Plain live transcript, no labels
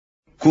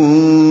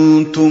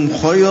كنتم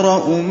خير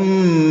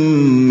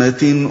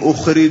أمة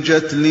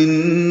أخرجت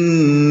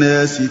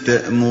للناس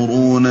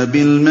تأمرون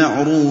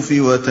بالمعروف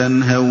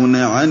وتنهون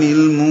عن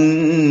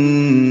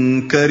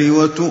المنكر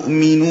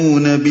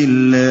وتؤمنون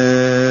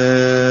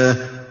بالله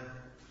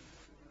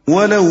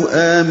ولو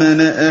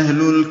آمن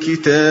أهل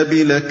الكتاب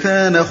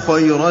لكان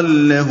خيرا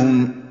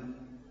لهم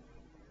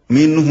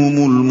منهم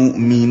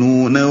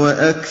المؤمنون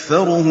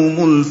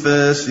وأكثرهم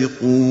الفاسقون۔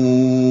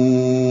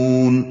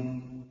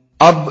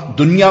 اب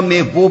دنیا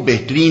میں وہ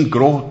بہترین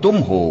گروہ تم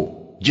ہو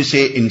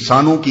جسے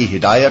انسانوں کی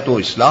ہدایت و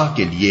اصلاح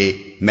کے لیے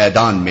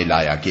میدان میں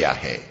لایا گیا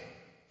ہے۔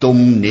 تم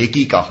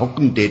نیکی کا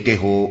حکم دیتے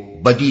ہو،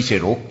 بدی سے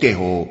روکتے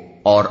ہو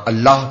اور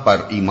اللہ پر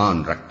ایمان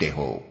رکھتے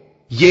ہو۔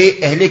 یہ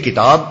اہل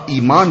کتاب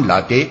ایمان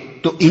لاتے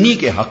تو انہی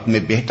کے حق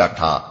میں بہتر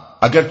تھا،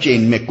 اگرچہ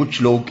ان میں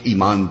کچھ لوگ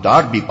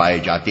ایماندار بھی پائے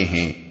جاتے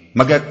ہیں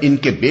مگر ان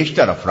کے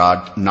بیشتر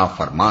افراد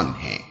نافرمان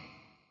ہیں۔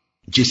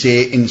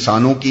 جسے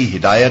انسانوں کی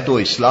ہدایت و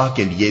اصلاح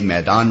کے لیے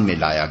میدان میں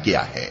لایا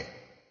گیا ہے۔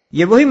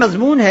 یہ وہی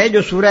مضمون ہے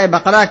جو سورہ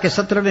بقرہ کے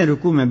 17ویں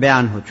رکوع میں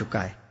بیان ہو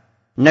چکا ہے۔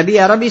 نبی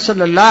عربی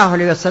صلی اللہ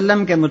علیہ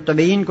وسلم کے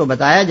متبعین کو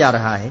بتایا جا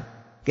رہا ہے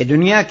کہ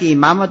دنیا کی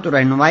امامت و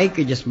رہنمائی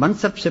کے جس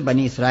منصب سے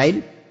بنی اسرائیل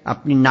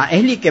اپنی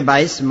نااہلی کے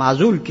باعث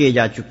معزول کیے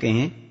جا چکے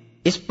ہیں،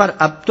 اس پر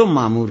اب تم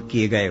مامور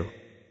کیے گئے ہو،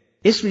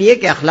 اس لیے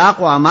کہ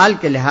اخلاق و اعمال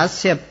کے لحاظ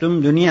سے اب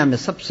تم دنیا میں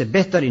سب سے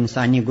بہتر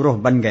انسانی گروہ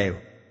بن گئے ہو،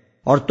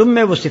 اور تم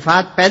میں وہ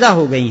صفات پیدا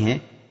ہو گئی ہیں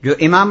جو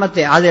امامت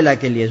عادلہ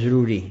کے لیے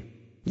ضروری ہیں،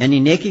 یعنی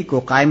نیکی کو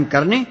قائم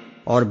کرنے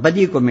اور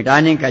بدی کو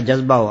مٹانے کا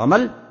جذبہ و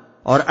عمل،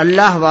 اور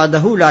اللہ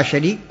وحدہ لا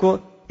شریک کو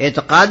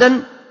اعتقاداً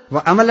و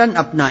عملاً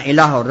اپنا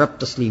الہ اور رب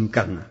تسلیم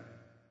کرنا۔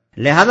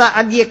 لہذا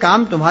اب یہ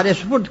کام تمہارے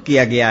سپرد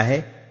کیا گیا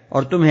ہے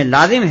اور تمہیں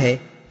لازم ہے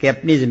کہ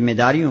اپنی ذمہ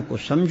داریوں کو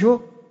سمجھو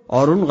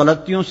اور ان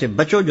غلطیوں سے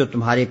بچو جو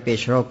تمہارے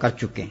پیش رو کر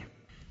چکے ہیں۔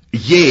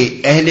 یہ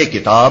اہل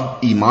کتاب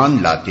ایمان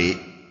لاتے،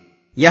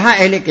 یہاں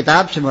اہل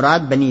کتاب سے مراد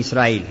بنی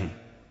اسرائیل ہیں۔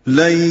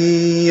 لن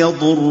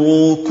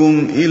يضروكم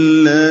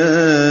إلا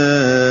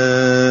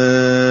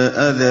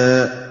أذى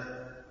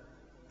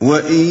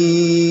وإن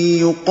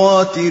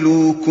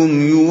يقاتلوكم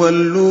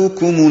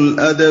يولوكم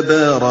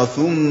الأدبار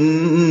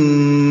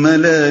ثم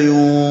لا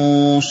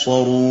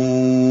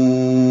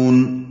ينصرون۔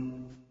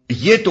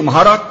 یہ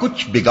تمہارا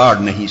کچھ بگاڑ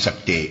نہیں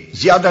سکتے،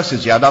 زیادہ سے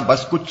زیادہ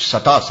بس کچھ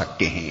ستا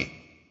سکتے ہیں۔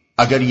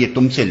 اگر یہ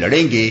تم سے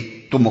لڑیں گے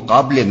تو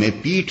مقابلے میں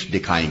پیٹھ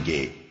دکھائیں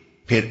گے،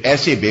 پھر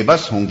ایسے بے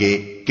بس ہوں گے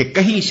کہ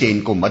کہیں سے ان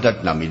کو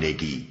مدد نہ ملے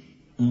گی۔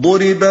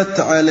 ضربت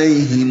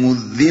عليهم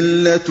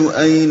الذلة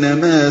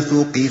أينما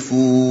ثقفوا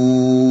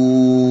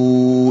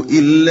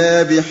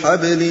إلا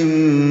بحبل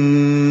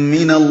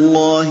من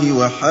الله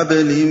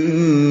وحبل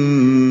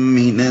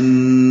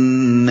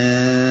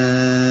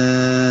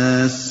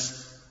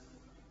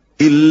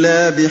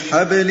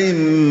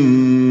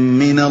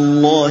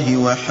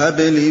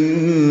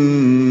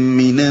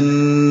من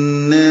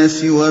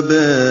الناس وباءوا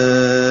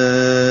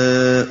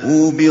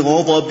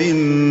بغضب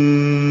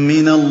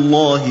من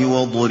الله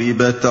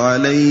وضربت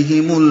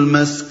عليهم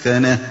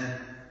المسكنة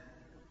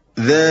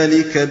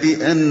ذلك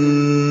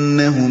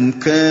بأنهم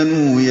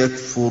كانوا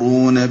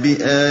يكفرون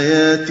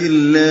بآيات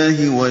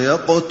الله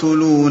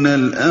ويقتلون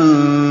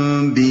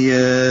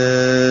الأنبياء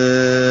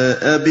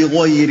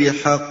بغير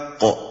حق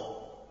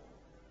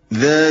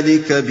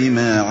ذلك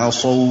بما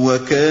عصوا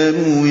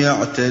وكانوا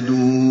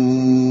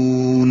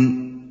يعتدون۔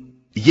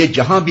 یہ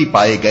جہاں بھی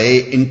پائے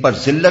گئے ان پر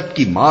ذلت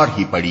کی مار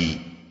ہی پڑی،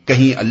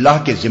 کہیں اللہ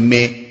کے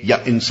ذمے یا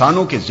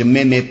انسانوں کے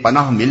ذمے میں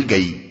پناہ مل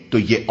گئی تو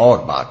یہ اور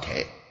بات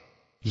ہے۔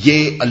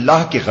 یہ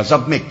اللہ کے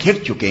غضب میں گھر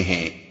چکے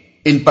ہیں،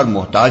 ان پر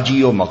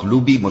محتاجی و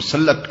مغلوبی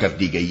مسلط کر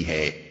دی گئی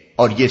ہے،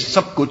 اور یہ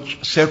سب کچھ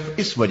صرف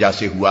اس وجہ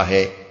سے ہوا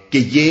ہے کہ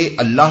یہ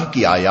اللہ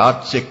کی آیات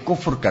سے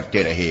کفر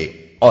کرتے رہے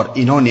اور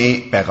انہوں نے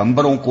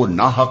پیغمبروں کو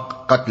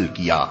ناحق قتل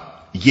کیا۔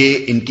 یہ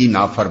ان کی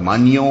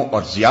نافرمانیوں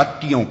اور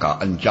زیادتیوں کا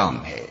انجام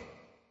ہے۔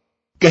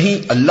 کہیں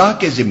اللہ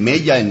کے ذمے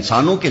یا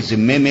انسانوں کے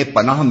ذمے میں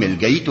پناہ مل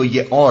گئی تو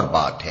یہ اور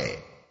بات ہے۔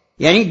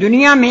 یعنی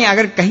دنیا میں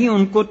اگر کہیں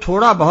ان کو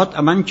تھوڑا بہت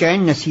امن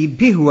چین نصیب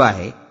بھی ہوا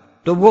ہے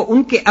تو وہ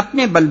ان کے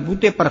اپنے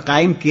بلبوتے پر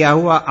قائم کیا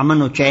ہوا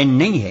امن و چین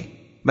نہیں ہے،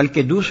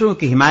 بلکہ دوسروں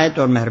کی حمایت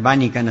اور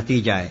مہربانی کا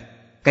نتیجہ ہے۔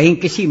 کہیں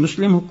کسی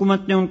مسلم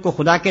حکومت نے ان کو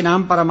خدا کے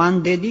نام پر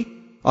امان دے دی،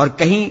 اور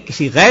کہیں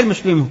کسی غیر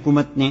مسلم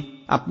حکومت نے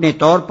اپنے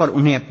طور پر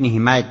انہیں اپنی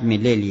حمایت میں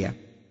لے لیا۔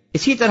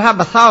 اسی طرح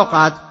بسا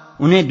اوقات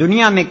انہیں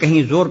دنیا میں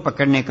کہیں زور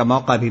پکڑنے کا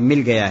موقع بھی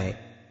مل گیا ہے،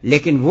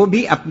 لیکن وہ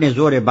بھی اپنے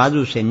زور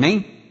بازو سے نہیں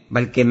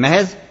بلکہ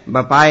محض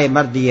بپائے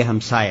مرد یہ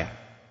ہمسایہ۔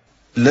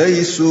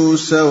 لیسوا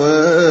سواء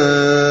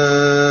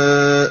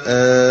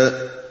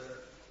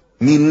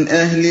من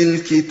اہل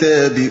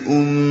الكتاب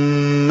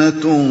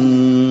امة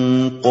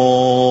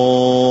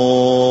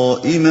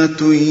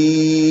قائمة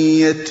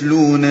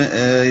يتلون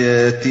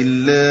آیات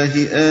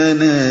اللہ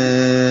آناء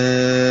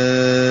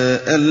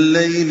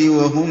اللیل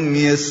وهم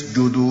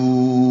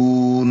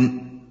یسجدون۔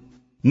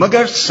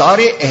 مگر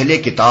سارے اہل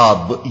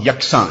کتاب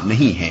یکساں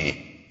نہیں ہیں،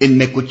 ان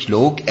میں کچھ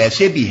لوگ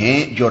ایسے بھی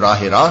ہیں جو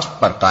راہ راست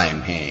پر قائم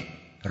ہیں،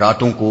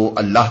 راتوں کو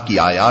اللہ کی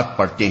آیات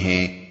پڑھتے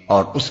ہیں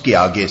اور اس کے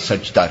آگے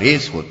سجدہ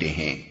ریز ہوتے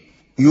ہیں۔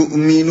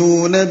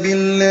 يؤمنون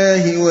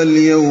بالله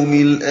واليوم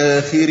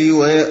الآخر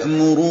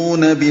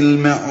ويأمرون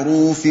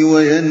بالمعروف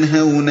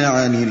وينهون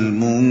عن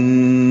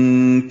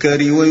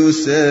المنكر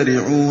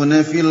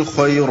ويسارعون في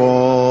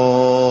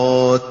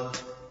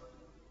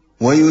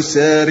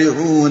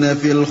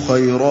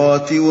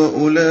الخيرات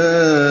وأولئك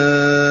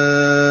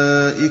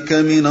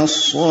من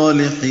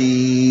الصالحين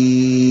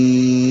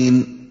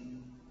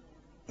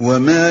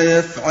وما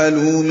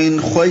يفعلوا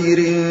من خير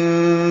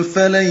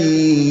فلن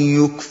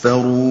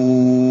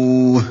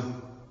يكفروه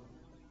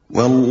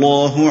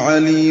والله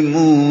عليم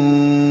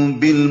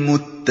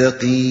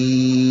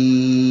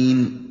بالمتقين۔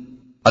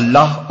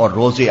 اللہ اور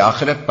روز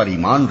آخرت پر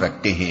ایمان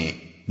رکھتے ہیں،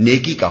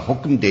 نیکی کا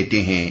حکم دیتے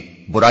ہیں،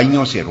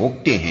 برائیوں سے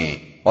روکتے ہیں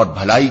اور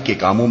بھلائی کے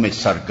کاموں میں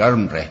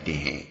سرگرم رہتے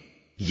ہیں،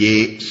 یہ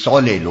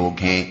صالح لوگ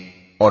ہیں،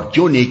 اور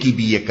جو نیکی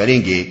بھی یہ کریں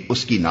گے اس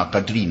کی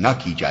ناقدری نہ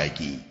کی جائے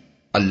گی۔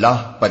 اللہ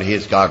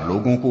پرہیزگار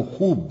لوگوں کو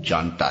خوب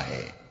جانتا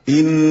ہے۔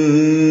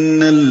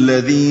 ان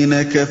الذين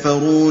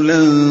كفروا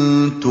لن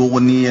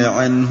تغني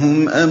عنهم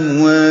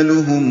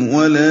اموالهم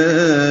ولا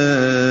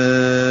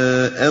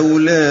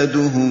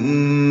اولادهم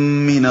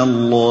من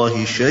الله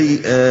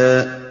شيئا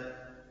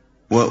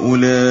واولئك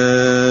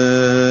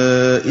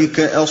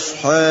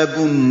اصحاب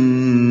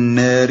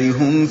النار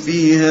هم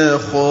فيها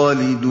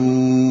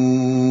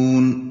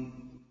خالدون۔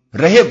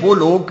 رہے وہ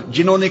لوگ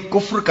جنہوں نے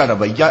کفر کا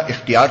رویہ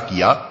اختیار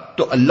کیا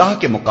تو اللہ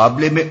کے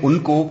مقابلے میں ان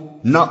کو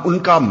نہ ان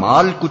کا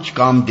مال کچھ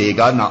کام دے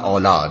گا نہ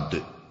اولاد،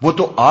 وہ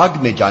تو آگ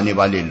میں جانے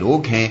والے لوگ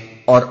ہیں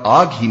اور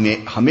آگ ہی میں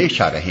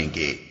ہمیشہ رہیں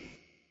گے۔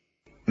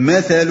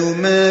 مثل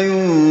ما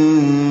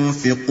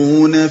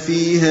ينفقون في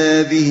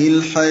هذه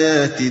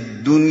الحياة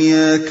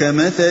الدنيا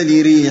كمثل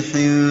ريح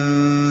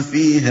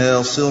فيها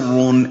صر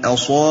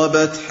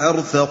أصابت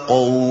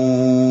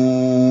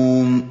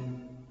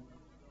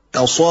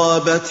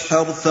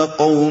حرث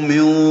قوم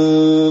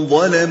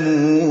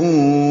ظلموا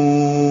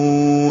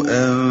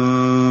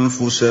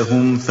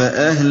أنفسهم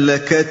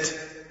فأهلكته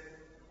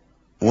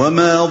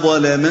وما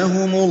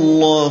ظلمهم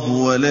الله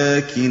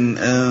ولكن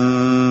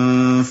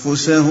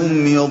أنفسهم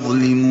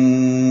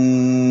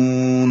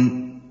يظلمون۔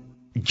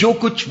 جو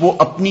کچھ وہ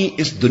اپنی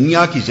اس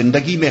دنیا کی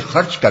زندگی میں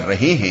خرچ کر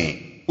رہے ہیں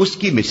اس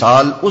کی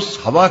مثال اس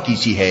ہوا کی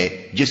سی ہے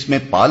جس میں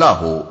پالا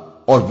ہو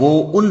اور وہ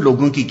ان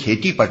لوگوں کی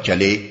کھیتی پر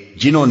چلے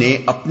جنہوں نے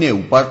اپنے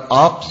اوپر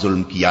آپ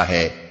ظلم کیا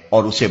ہے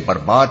اور اسے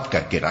برباد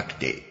کر کے رکھ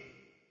دے۔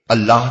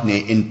 اللہ نے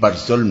ان پر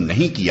ظلم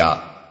نہیں کیا،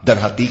 در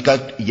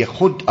حقیقت یہ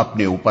خود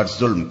اپنے اوپر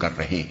ظلم کر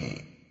رہے ہیں۔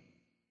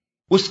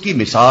 اس کی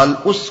مثال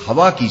اس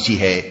ہوا کی سی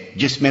ہے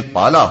جس میں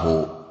پالا ہو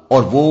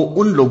اور وہ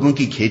ان لوگوں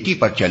کی کھیتی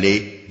پر چلے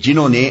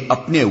جنہوں نے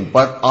اپنے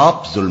اوپر آپ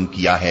ظلم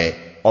کیا ہے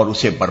اور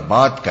اسے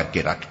برباد کر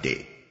کے رکھ دے۔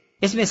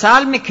 اس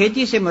مثال میں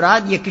کھیتی سے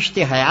مراد یہ کشت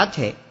حیات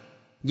ہے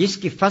جس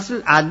کی فصل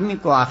آدمی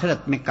کو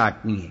آخرت میں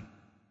کاٹنی ہے۔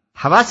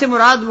 ہوا سے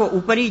مراد وہ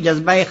اوپری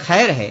جذبہ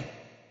خیر ہے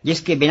جس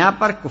کے بنا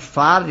پر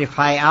کفار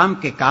رفاع عام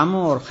کے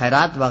کاموں اور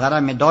خیرات وغیرہ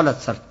میں دولت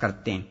صرف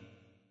کرتے ہیں،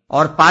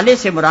 اور پالے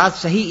سے مراد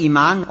صحیح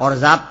ایمان اور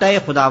ضابطۂ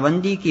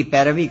خداوندی کی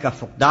پیروی کا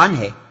فقدان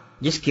ہے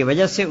جس کی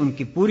وجہ سے ان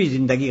کی پوری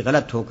زندگی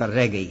غلط ہو کر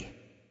رہ گئی ہے۔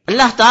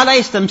 اللہ تعالیٰ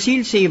اس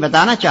تمثیل سے یہ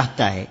بتانا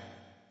چاہتا ہے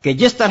کہ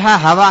جس طرح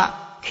ہوا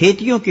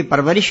کھیتیوں کی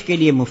پرورش کے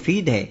لیے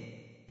مفید ہے،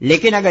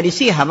 لیکن اگر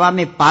اسی ہوا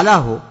میں پالا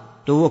ہو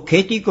تو وہ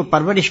کھیتی کو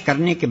پرورش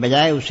کرنے کے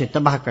بجائے اسے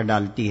تباہ کر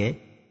ڈالتی ہے،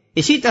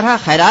 اسی طرح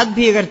خیرات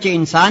بھی اگرچہ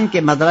انسان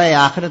کے مزرعہ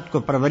آخرت کو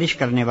پرورش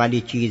کرنے والی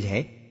چیز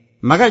ہے،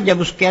 مگر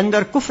جب اس کے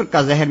اندر کفر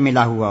کا زہر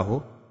ملا ہوا ہو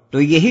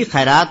تو یہی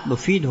خیرات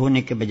مفید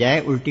ہونے کے بجائے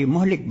الٹی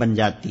مہلک بن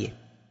جاتی ہے۔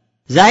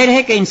 ظاہر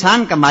ہے کہ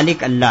انسان کا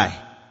مالک اللہ ہے،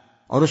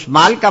 اور اس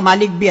مال کا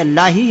مالک بھی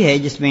اللہ ہی ہے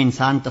جس میں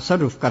انسان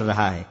تصرف کر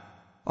رہا ہے،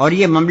 اور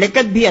یہ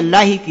مملکت بھی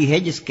اللہ ہی کی ہے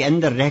جس کے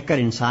اندر رہ کر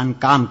انسان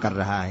کام کر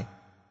رہا ہے۔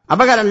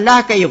 اب اگر اللہ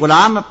کا یہ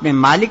غلام اپنے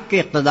مالک کے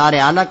اقتدار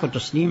اعلیٰ کو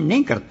تسلیم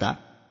نہیں کرتا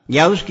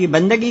یا اس کی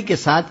بندگی کے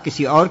ساتھ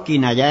کسی اور کی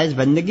ناجائز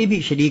بندگی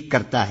بھی شریک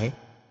کرتا ہے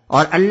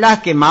اور اللہ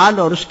کے مال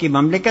اور اس کی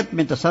مملکت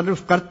میں تصرف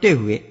کرتے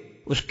ہوئے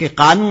اس کے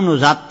قانون و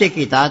ضابطے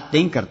کی اطاعت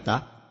نہیں کرتا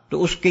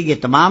تو اس کے یہ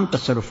تمام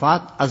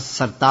تصرفات از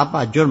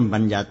سرتاپا جرم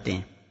بن جاتے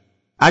ہیں۔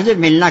 اجر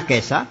ملنا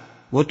کیسا؟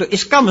 وہ تو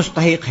اس کا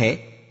مستحق ہے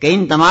کہ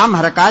ان تمام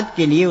حرکات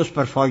کے لیے اس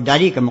پر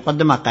فوجداری کا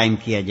مقدمہ قائم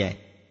کیا جائے۔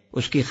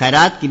 اس کی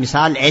خیرات کی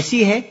مثال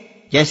ایسی ہے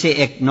جیسے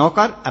ایک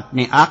نوکر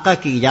اپنے آقا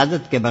کی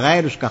اجازت کے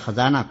بغیر اس کا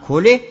خزانہ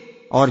کھولے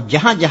اور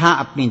جہاں جہاں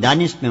اپنی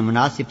دانش میں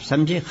مناسب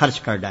سمجھے خرچ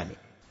کر ڈالے۔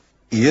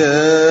 یا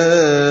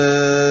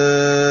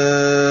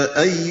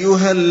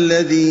ایھا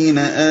الذین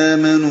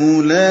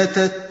آمنوا لا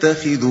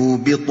تتخذوا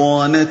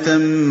بطانة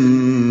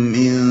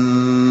من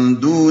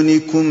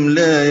دونکم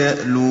لا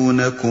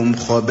یألونکم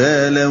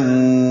خبالا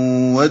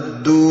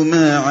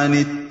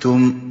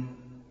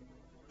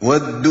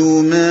ودوا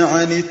ما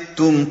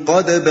عنتم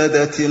قد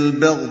بدت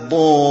البغضاء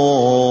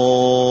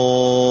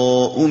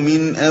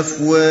من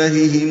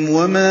أفواههم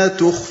وما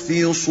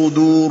تخفي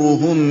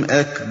صدورهم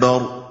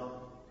أكبر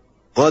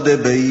قد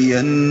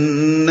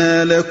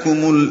بينا لكم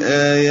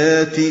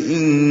الآيات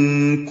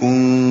إن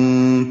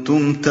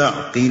كنتم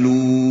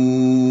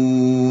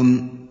تعقلون۔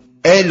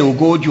 اے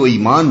لوگو جو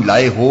ایمان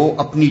لائے ہو،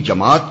 اپنی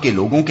جماعت کے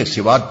لوگوں کے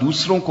سوا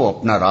دوسروں کو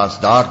اپنا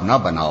رازدار نہ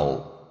بناؤ،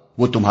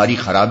 وہ تمہاری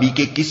خرابی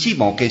کے کسی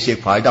موقع سے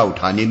فائدہ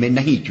اٹھانے میں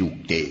نہیں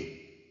چوکتے۔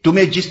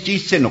 تمہیں جس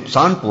چیز سے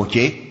نقصان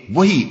پہنچے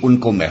وہی ان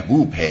کو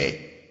محبوب ہے،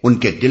 ان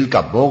کے دل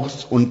کا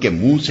بغض ان کے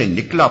منہ سے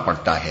نکلا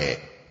پڑتا ہے،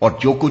 اور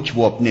جو کچھ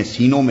وہ اپنے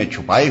سینوں میں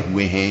چھپائے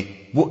ہوئے ہیں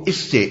وہ اس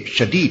سے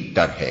شدید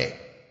تر ہے۔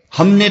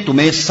 ہم نے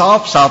تمہیں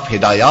صاف صاف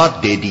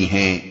ہدایات دے دی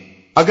ہیں،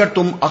 اگر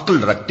تم عقل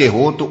رکھتے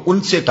ہو تو ان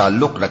سے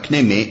تعلق رکھنے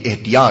میں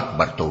احتیاط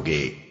برتو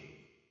گے،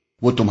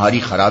 وہ تمہاری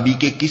خرابی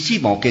کے کسی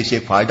موقع سے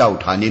فائدہ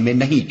اٹھانے میں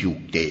نہیں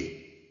چوکتے۔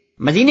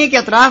 مدینے کے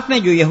اطراف میں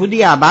جو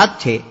یہودی آباد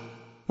تھے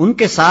ان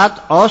کے ساتھ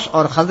اوس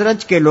اور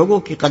خزرج کے لوگوں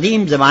کی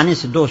قدیم زمانے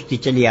سے دوستی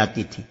چلی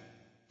آتی تھی۔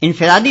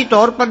 انفرادی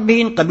طور پر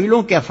بھی ان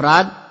قبیلوں کے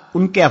افراد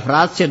ان کے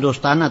افراد سے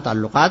دوستانہ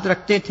تعلقات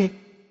رکھتے تھے،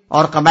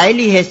 اور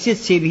قبائلی حیثیت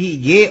سے بھی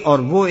یہ اور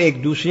وہ ایک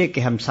دوسرے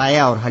کے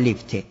ہمسایہ اور حلیف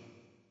تھے۔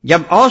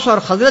 جب اوس اور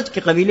خزرج کے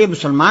قبیلے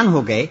مسلمان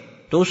ہو گئے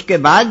تو اس کے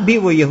بعد بھی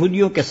وہ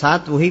یہودیوں کے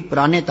ساتھ وہی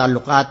پرانے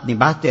تعلقات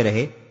نبھاتے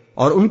رہے،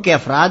 اور ان کے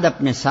افراد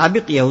اپنے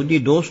سابق یہودی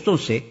دوستوں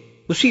سے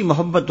اسی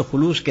محبت و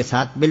خلوص کے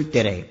ساتھ ملتے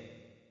رہے۔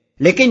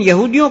 لیکن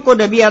یہودیوں کو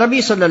نبی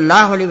عربی صلی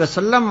اللہ علیہ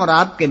وسلم اور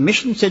آپ کے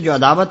مشن سے جو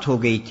عداوت ہو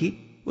گئی تھی،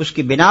 اس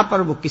کی بنا پر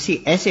وہ کسی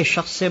ایسے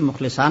شخص سے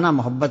مخلصانہ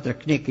محبت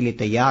رکھنے کے لیے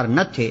تیار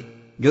نہ تھے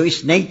جو اس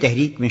نئی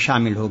تحریک میں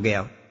شامل ہو گیا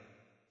ہو۔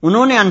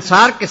 انہوں نے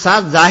انصار کے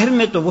ساتھ ظاہر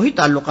میں تو وہی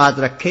تعلقات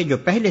رکھے جو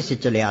پہلے سے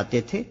چلے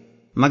آتے تھے،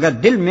 مگر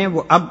دل میں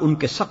وہ اب ان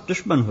کے سخت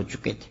دشمن ہو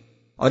چکے تھے،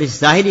 اور اس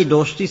ظاہری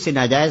دوستی سے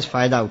ناجائز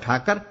فائدہ اٹھا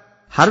کر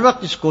ہر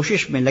وقت اس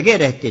کوشش میں لگے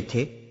رہتے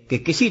تھے کہ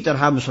کسی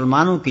طرح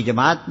مسلمانوں کی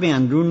جماعت میں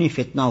اندرونی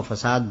فتنہ و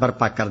فساد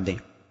برپا کر دیں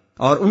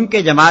اور ان کے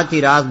جماعتی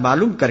راز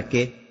معلوم کر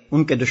کے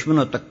ان کے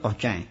دشمنوں تک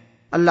پہنچائیں۔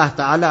 اللہ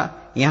تعالی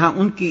یہاں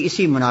ان کی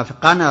اسی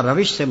منافقانہ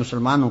روش سے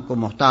مسلمانوں کو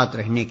محتاط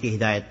رہنے کی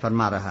ہدایت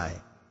فرما رہا ہے۔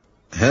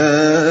 ہَا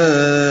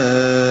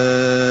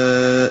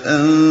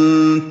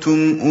أَنْتُمْ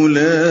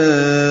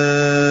أُولَاءِ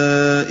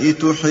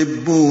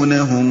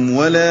تُحِبُّونَهُمْ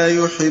وَلَا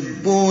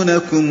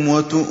يُحِبُّونَكُمْ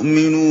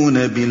وَتُؤْمِنُونَ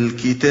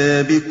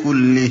بِالْكِتَابِ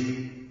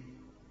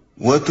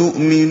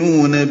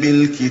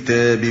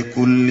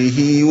كُلِّهِ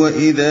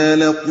وَإِذَا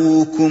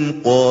لَقُوكُمْ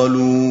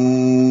قَالُوا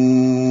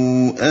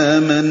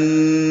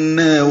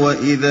آمَنَّا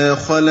وَإِذَا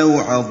خَلَوْا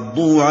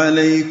عَضُّوا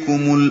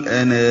عَلَيْكُمُ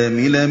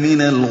الْأَنَامِلَ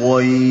مِنَ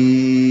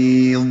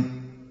الْغَيْظِ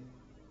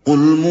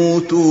قُلْ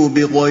مُوتُوا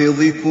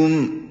بِغَيْظِكُمْ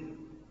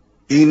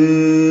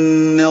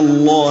إِنَّ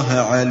اللَّهَ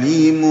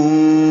عَلِيمٌ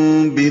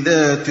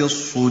بِذَاتِ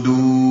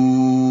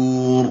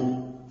الصُّدُورِ۔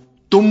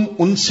 تم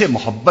ان سے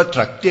محبت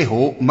رکھتے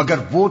ہو مگر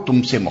وہ تم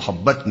سے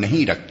محبت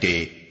نہیں رکھتے،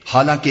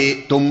 حالانکہ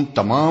تم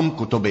تمام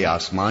کتب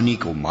آسمانی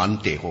کو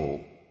مانتے ہو۔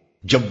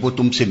 جب وہ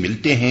تم سے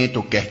ملتے ہیں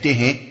تو کہتے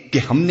ہیں کہ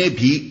ہم نے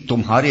بھی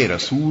تمہارے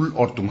رسول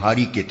اور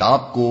تمہاری کتاب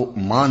کو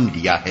مان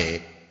لیا ہے،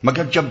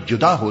 مگر جب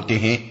جدا ہوتے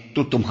ہیں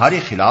تو تمہارے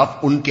خلاف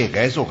ان کے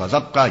غیظ و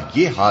غضب کا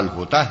یہ حال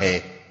ہوتا ہے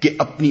کہ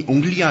اپنی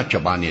انگلیاں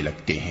چبانے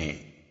لگتے ہیں۔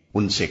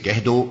 ان سے کہہ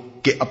دو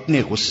کہ اپنے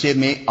غصے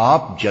میں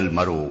آپ جل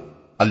مرو،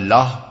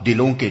 اللہ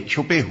دلوں کے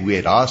چھپے ہوئے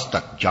راز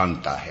تک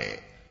جانتا ہے،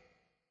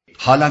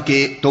 حالانکہ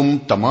تم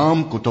تمام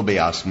کتب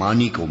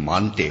آسمانی کو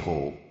مانتے ہو۔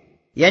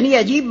 یعنی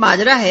عجیب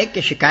ماجرا ہے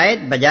کہ شکایت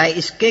بجائے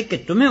اس کے کہ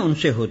تمہیں ان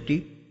سے ہوتی،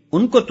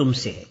 ان کو تم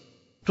سے ہے۔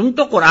 تم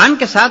تو قرآن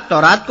کے ساتھ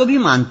تورات کو بھی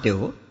مانتے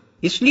ہو،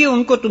 اس لیے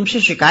ان کو تم سے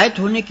شکایت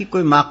ہونے کی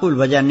کوئی معقول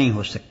وجہ نہیں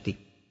ہو سکتی۔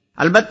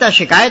 البتہ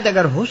شکایت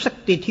اگر ہو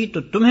سکتی تھی تو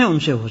تمہیں ان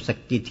سے ہو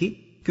سکتی تھی،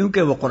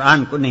 کیونکہ وہ قرآن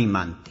کو نہیں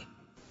مانتے۔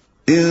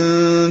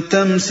 إن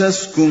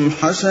تمسسكم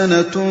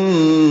حسنة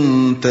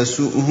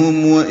تسؤهم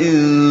وإن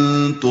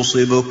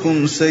تصبكم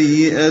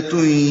سيئة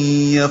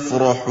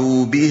يفرحوا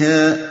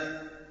بها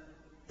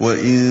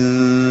وإن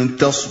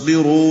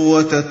تصبروا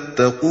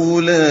وتتقوا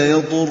لا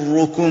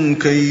يضركم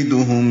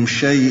كيدهم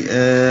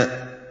شيئا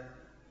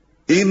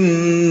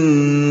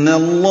إن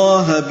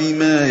الله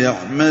بما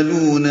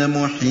يعملون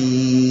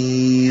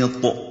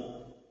محيط۔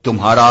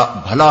 تمہارا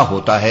بھلا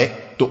ہوتا ہے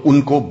تو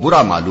ان کو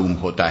برا معلوم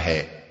ہوتا ہے،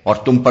 اور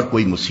تم پر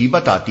کوئی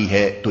مصیبت آتی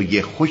ہے تو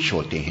یہ خوش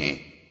ہوتے ہیں،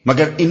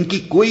 مگر ان کی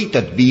کوئی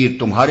تدبیر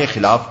تمہارے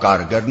خلاف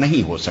کارگر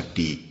نہیں ہو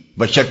سکتی،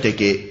 بشرطے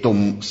کہ تم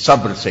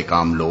صبر سے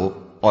کام لو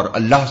اور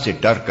اللہ سے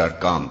ڈر کر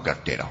کام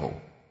کرتے رہو۔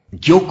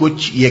 جو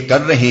کچھ یہ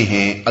کر رہے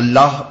ہیں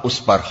اللہ اس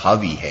پر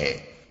حاوی ہے۔